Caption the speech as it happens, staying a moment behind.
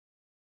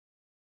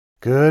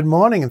Good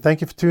morning, and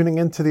thank you for tuning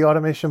in to the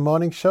Automation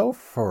Morning Show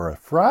for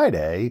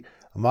Friday,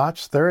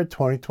 March 3rd,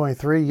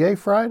 2023. Yay,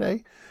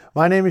 Friday.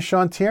 My name is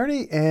Sean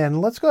Tierney, and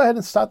let's go ahead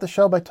and start the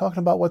show by talking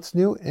about what's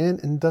new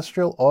in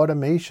industrial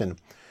automation.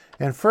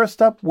 And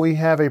first up, we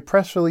have a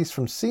press release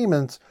from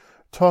Siemens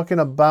talking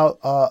about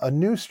a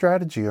new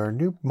strategy or a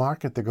new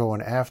market they're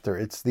going after.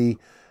 It's the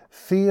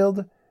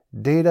field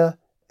data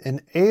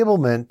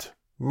enablement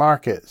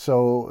market.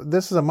 So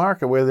this is a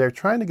market where they're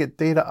trying to get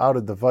data out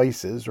of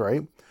devices,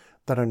 right,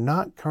 that are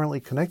not currently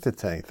connected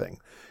to anything.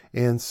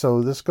 And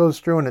so this goes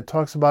through and it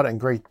talks about it in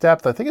great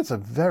depth. I think it's a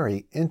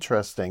very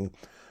interesting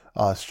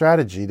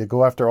strategy to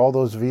go after all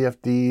those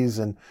VFDs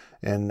and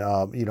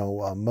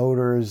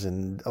motors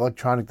and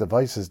electronic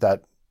devices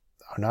that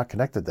are not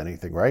connected to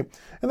anything, right?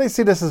 And they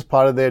see this as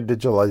part of their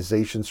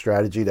digitalization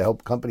strategy to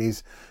help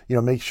companies,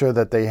 make sure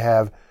that they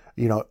have,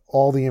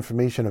 all the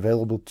information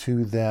available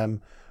to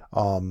them,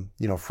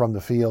 from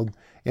the field.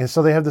 And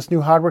so they have this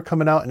new hardware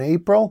coming out in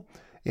April.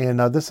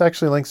 And this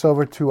actually links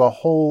over to a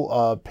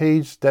whole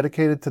page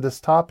dedicated to this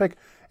topic.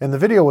 And the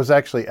video was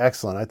actually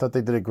excellent. I thought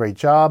they did a great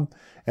job.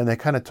 And they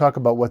kind of talk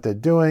about what they're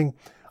doing.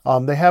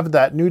 They have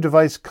that new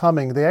device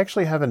coming. They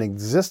actually have an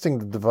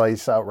existing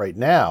device out right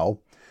now.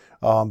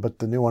 But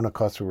the new one, of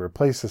course, will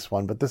replace this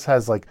one. But this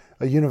has like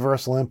a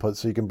universal input.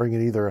 So you can bring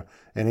in either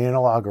an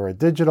analog or a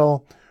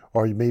digital.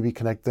 Or you maybe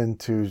connect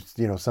into,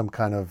 some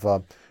kind of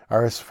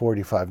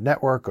RS-485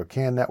 network or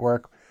CAN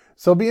network.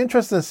 So it'll be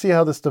interesting to see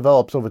how this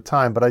develops over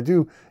time. But I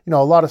do, a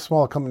lot of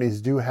smaller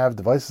companies do have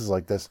devices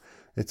like this.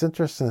 It's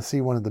interesting to see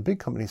one of the big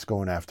companies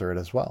going after it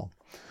as well.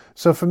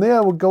 So from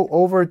there, we'll go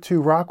over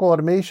to Rockwell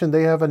Automation.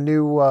 They have a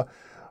new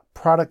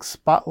product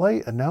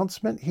spotlight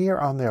announcement here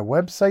on their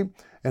website.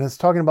 And it's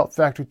talking about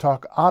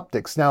FactoryTalk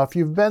Optics. Now, if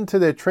you've been to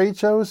their trade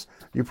shows,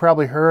 you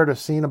probably heard or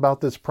seen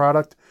about this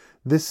product.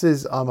 This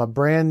is a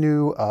brand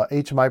new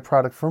HMI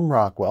product from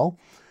Rockwell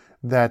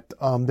that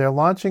they're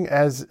launching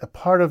as a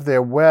part of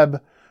their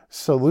web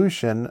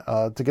solution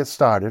to get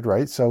started,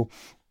 right? So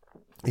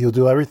you'll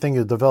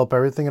develop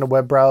everything in a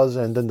web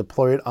browser and then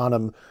deploy it on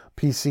a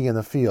PC in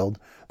the field.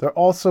 They're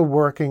also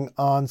working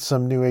on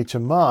some new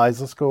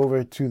HMIs. Let's go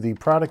over to the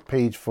product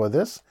page for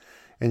this.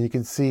 And you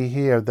can see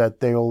here that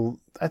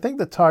I think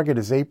the target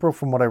is April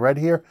from what I read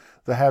here,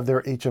 to have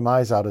their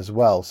HMIs out as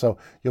well. So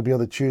you'll be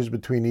able to choose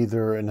between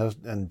either an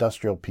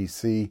industrial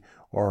PC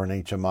or an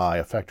HMI,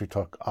 a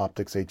FactoryTalk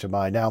Optics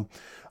HMI. Now,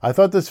 I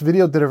thought this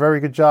video did a very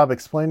good job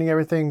explaining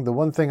everything. The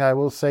one thing I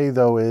will say,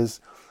 though, is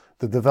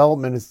the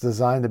development is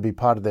designed to be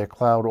part of their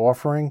cloud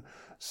offering.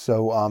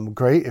 So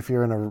great if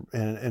you're in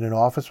an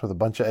office with a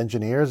bunch of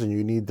engineers and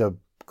you need to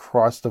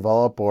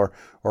cross-develop or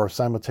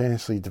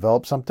simultaneously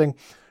develop something.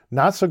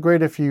 Not so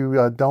great if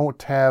you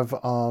don't have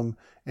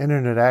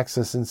internet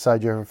access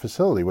inside your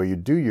facility where you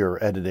do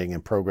your editing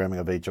and programming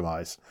of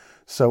HMIs.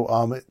 So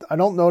I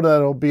don't know that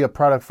it'll be a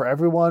product for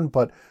everyone,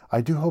 but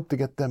I do hope to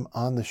get them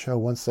on the show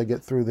once they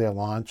get through their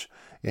launch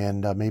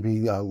and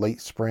maybe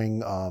late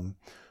spring,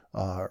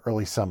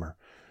 early summer.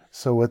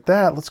 So with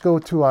that, let's go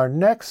to our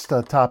next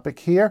topic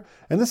here.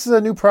 And this is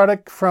a new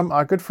product from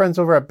our good friends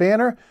over at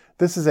Banner.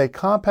 This is a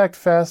compact,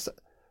 fast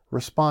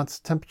response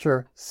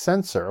temperature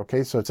sensor.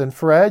 Okay, so it's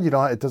infrared.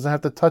 It doesn't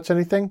have to touch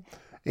anything.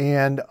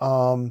 And,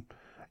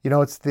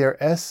 it's their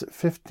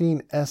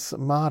S15S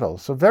model.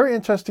 So very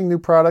interesting new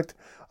product.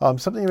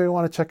 Something you may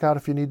want to check out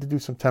if you need to do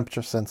some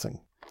temperature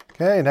sensing.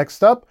 Okay,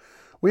 next up,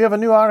 we have a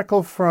new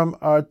article from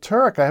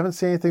Turk. I haven't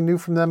seen anything new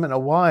from them in a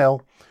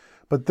while,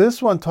 but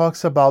this one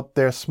talks about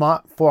their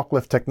smart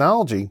forklift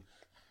technology.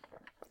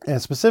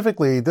 And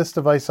specifically, this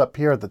device up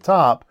here at the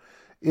top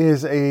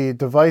is a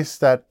device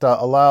that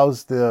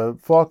allows the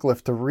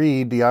forklift to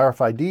read the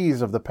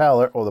RFIDs of the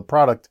pallet or the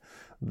product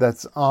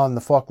that's on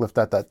the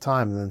forklift at that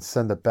time and then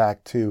send it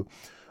back to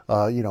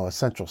a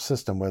central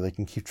system where they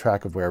can keep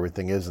track of where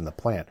everything is in the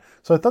plant.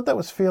 So I thought that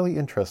was fairly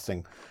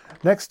interesting.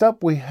 Next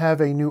up, we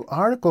have a new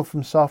article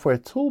from Software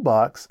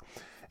Toolbox,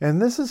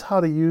 and this is how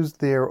to use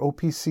their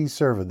OPC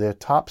server, their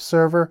top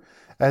server,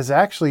 as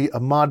actually a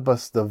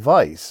Modbus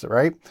device,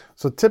 right?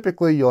 So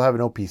typically you'll have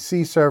an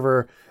OPC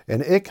server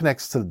and it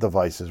connects to the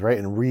devices, right,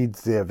 and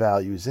reads their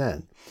values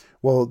in.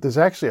 Well, there's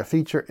actually a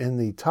feature in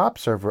the top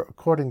server,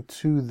 according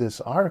to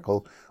this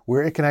article,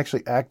 where it can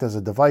actually act as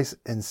a device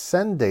and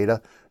send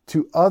data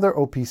to other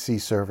OPC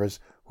servers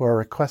who are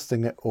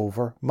requesting it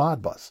over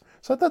Modbus.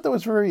 So I thought that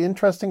was very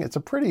interesting. It's a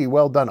pretty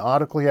well done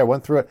article here. I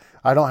went through it.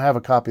 I don't have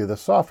a copy of the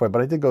software,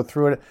 but I did go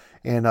through it,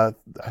 and I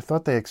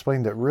thought they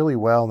explained it really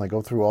well, and they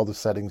go through all the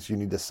settings you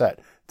need to set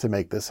to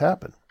make this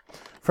happen.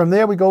 From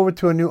there, we go over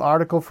to a new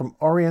article from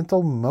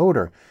Oriental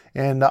Motor.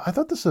 And I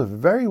thought this was a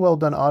very well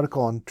done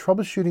article on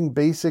troubleshooting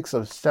basics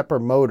of stepper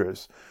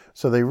motors.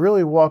 So they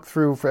really walk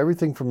through for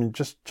everything from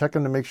just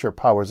checking to make sure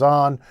power's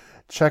on,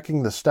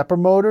 checking the stepper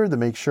motor to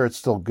make sure it's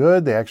still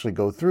good. They actually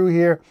go through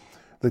here.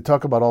 They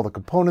talk about all the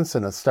components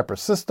in a stepper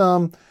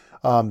system.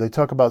 They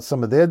talk about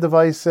some of their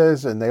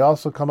devices, and they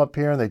also come up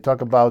here and they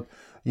talk about,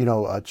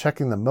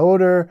 checking the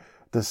motor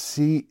to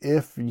see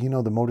if,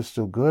 the motor's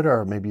still good,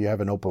 or maybe you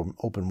have an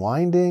open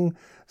winding.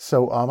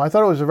 So I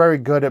thought it was very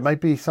good. It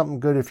might be something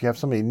good if you have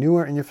somebody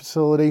newer in your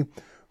facility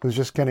who's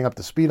just getting up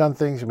to speed on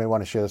things. You may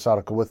want to share this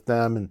article with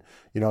them, and,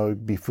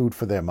 it'd be food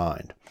for their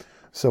mind.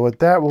 So with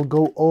that, we'll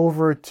go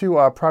over to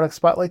our product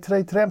spotlight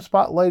today. Today I'm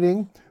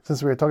spotlighting,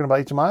 since we were talking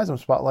about HMIs, I'm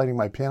spotlighting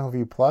my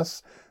PanelView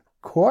Plus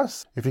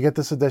course. If you get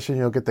this edition,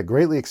 you'll get the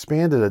greatly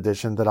expanded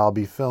edition that I'll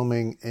be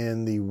filming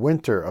in the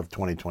winter of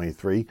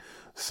 2023.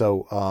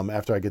 So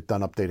after I get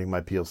done updating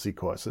my PLC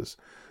courses.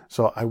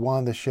 So I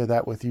wanted to share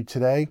that with you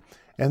today.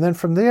 And then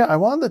from there, I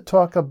wanted to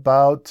talk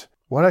about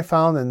what I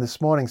found in this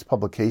morning's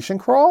publication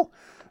crawl.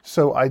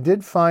 So I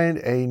did find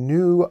a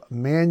new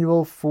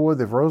manual for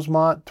the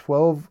Rosemont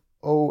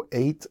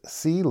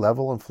 1208C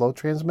level and flow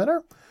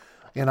transmitter.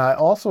 And I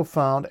also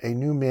found a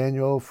new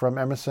manual from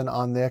Emerson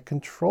on their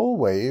Control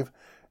Wave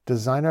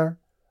Designer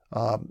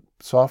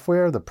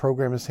software, the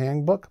Programmer's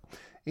Handbook.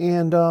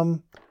 And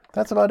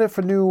that's about it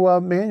for new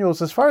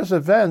manuals. As far as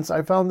events,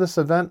 I found this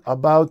event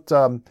about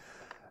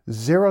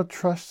Zero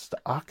Trust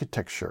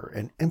architecture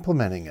and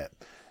implementing it.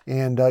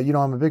 And,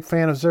 I'm a big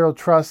fan of Zero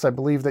Trust. I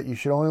believe that you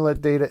should only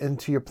let data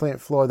into your plant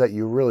floor that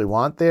you really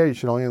want there. You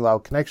should only allow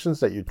connections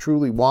that you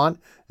truly want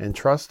and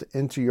trust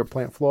into your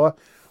plant floor.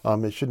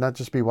 It should not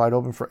just be wide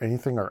open for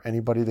anything or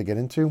anybody to get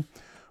into.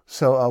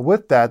 So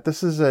with that,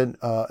 this is an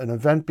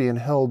event being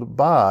held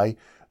by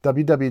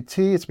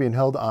WWT. It's being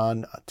held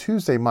on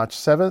Tuesday, March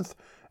 7th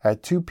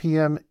at 2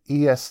 p.m.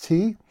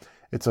 EST.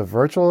 It's a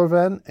virtual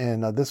event,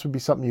 and this would be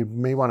something you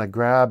may want to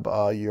grab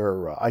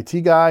your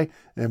IT guy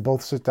and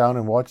both sit down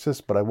and watch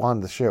this, but I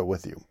wanted to share it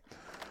with you.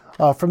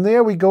 From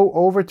there, we go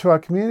over to our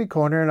community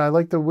corner, and I'd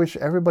like to wish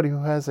everybody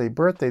who has a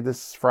birthday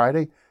this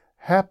Friday,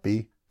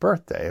 happy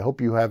birthday. I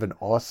hope you have an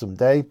awesome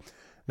day.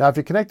 Now, if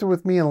you're connected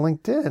with me on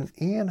LinkedIn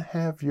and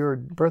have your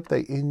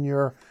birthday in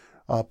your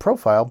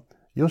profile,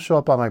 you'll show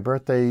up on my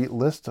birthday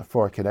list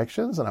for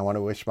connections, and I want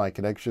to wish my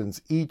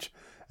connections each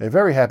a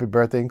very happy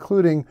birthday,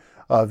 including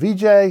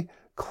VJ,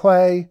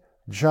 Clay,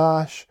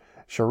 Josh,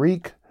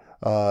 Sharik,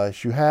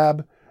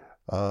 Shuhab,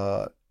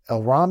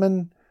 El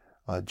Rahman,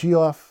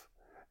 Geoff,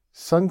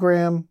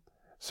 Sungram,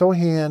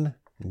 Sohan,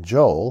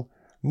 Joel,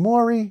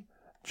 Maury,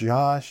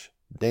 Josh,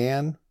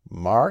 Dan,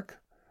 Mark,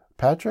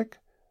 Patrick,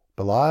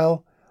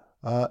 Belial,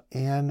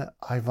 and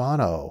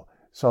Ivano.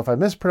 So if I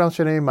mispronounced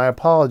your name, my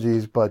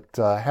apologies, but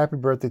happy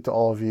birthday to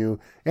all of you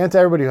and to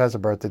everybody who has a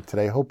birthday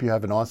today. Hope you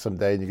have an awesome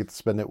day and you get to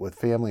spend it with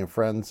family and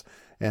friends,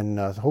 and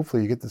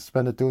hopefully you get to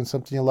spend it doing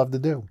something you love to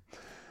do.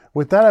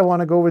 With that, I want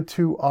to go over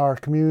to our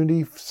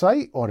community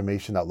site,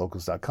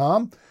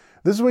 automation.locals.com.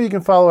 This is where you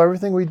can follow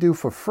everything we do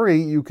for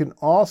free. You can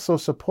also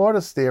support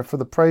us there for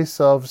the price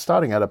of,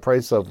 starting at a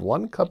price of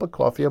 1 cup of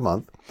coffee a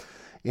month.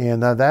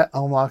 And that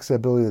unlocks the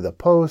ability to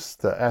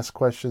post, to ask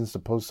questions, to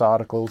post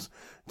articles,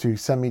 to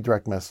send me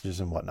direct messages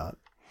and whatnot.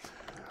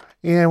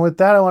 And with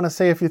that, I want to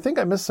say, if you think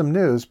I missed some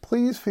news,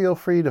 please feel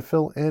free to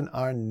fill in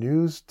our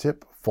news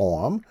tip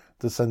form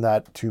to send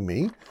that to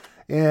me.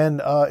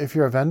 And if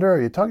you're a vendor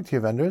or you're talking to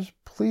your vendors,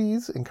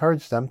 please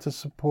encourage them to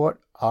support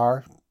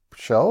our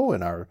show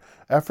and our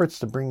efforts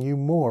to bring you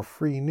more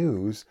free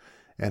news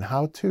and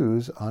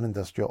how-tos on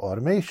industrial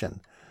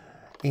automation.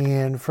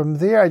 And from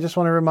there, I just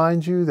want to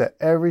remind you that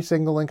every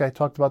single link I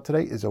talked about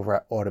today is over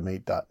at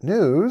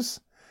automate.news.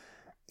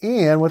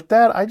 And with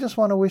that, I just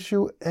want to wish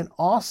you an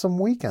awesome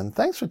weekend.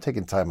 Thanks for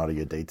taking time out of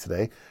your day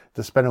today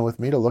to spend it with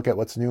me to look at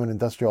what's new in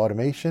industrial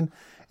automation.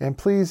 And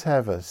please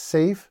have a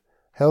safe,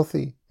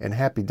 healthy, and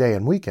happy day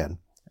and weekend.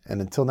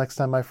 And until next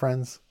time, my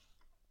friends,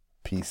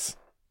 peace.